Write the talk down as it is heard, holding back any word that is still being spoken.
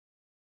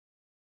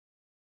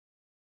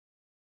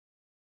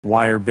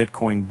Why are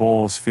Bitcoin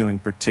bulls feeling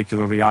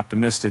particularly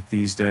optimistic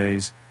these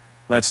days?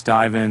 Let's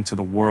dive into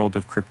the world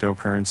of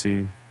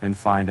cryptocurrency and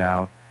find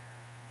out.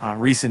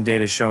 Recent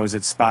data shows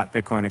that spot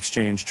Bitcoin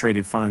exchange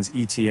traded funds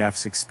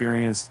ETFs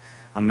experienced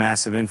a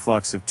massive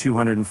influx of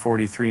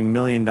 $243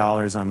 million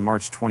on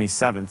March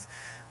 27th.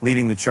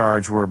 Leading the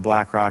charge were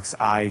BlackRock's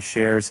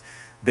iShares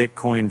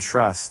Bitcoin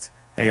Trust,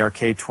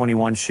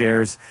 ARK21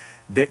 shares,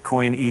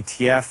 Bitcoin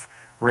ETF,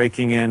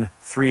 raking in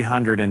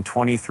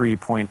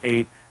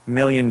 $323.8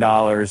 million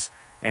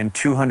and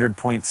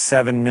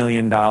 $200.7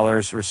 million,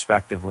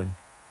 respectively.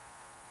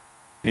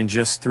 In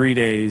just 3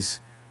 days,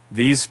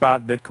 these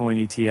spot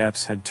Bitcoin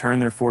ETFs had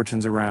turned their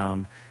fortunes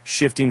around,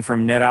 shifting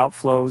from net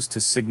outflows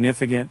to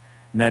significant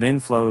net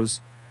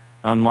inflows.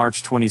 On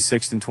March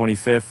 26th and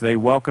 25th, they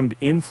welcomed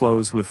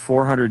inflows with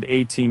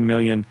 $418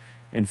 million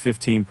and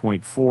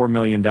 $15.4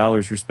 million,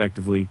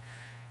 respectively.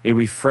 A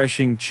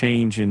refreshing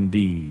change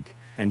indeed.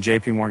 And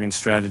JP Morgan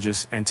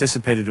strategists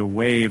anticipated a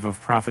wave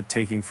of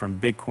profit-taking from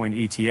Bitcoin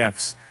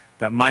ETFs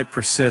that might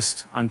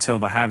persist until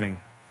the halving.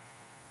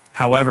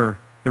 However,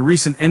 the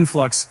recent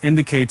influx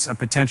indicates a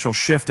potential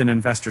shift in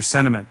investor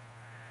sentiment.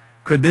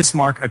 Could this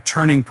mark a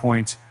turning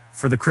point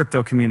for the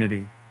crypto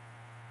community?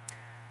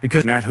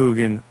 Because Matt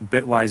Hougan,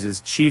 Bitwise's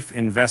chief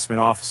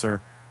investment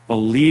officer,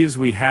 believes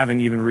we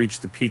haven't even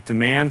reached the peak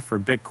demand for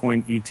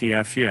Bitcoin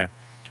ETFs yet.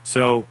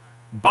 So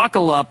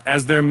buckle up,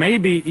 as there may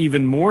be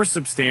even more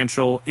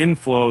substantial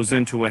inflows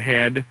into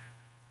ahead.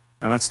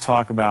 And let's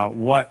talk about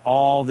what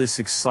all this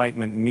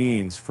excitement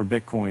means for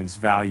Bitcoin's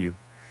value.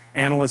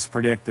 Analysts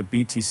predict that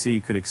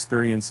BTC could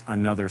experience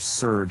another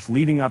surge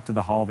leading up to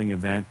the halving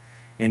event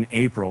in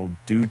April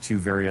due to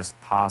various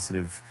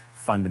positive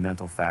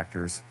fundamental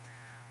factors.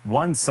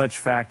 One such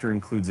factor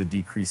includes a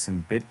decrease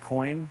in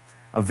Bitcoin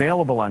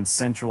available on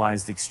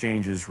centralized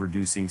exchanges,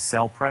 reducing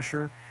sell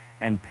pressure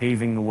and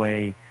paving the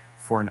way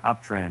for an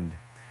uptrend.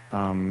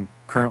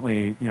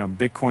 Currently,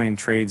 Bitcoin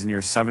trades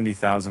near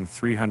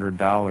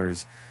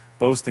 $70,300,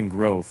 boasting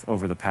growth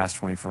over the past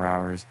 24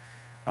 hours.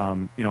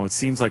 It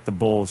seems like the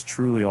bulls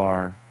truly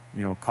are,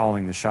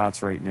 calling the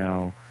shots right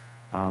now.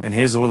 And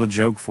here's a little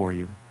joke for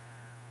you.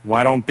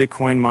 Why don't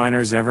Bitcoin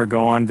miners ever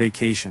go on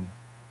vacation?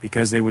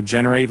 Because they would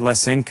generate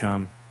less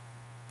income.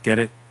 Get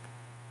it?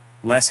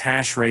 Less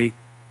hash rate,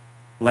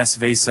 less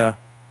Vesa,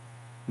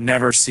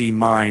 never see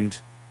mined.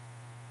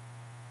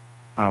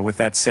 With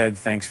that said,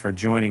 thanks for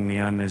joining me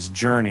on this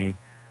journey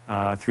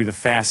through the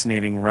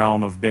fascinating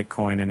realm of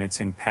Bitcoin and its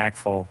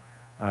impactful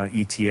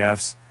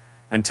ETFs.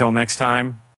 Until next time.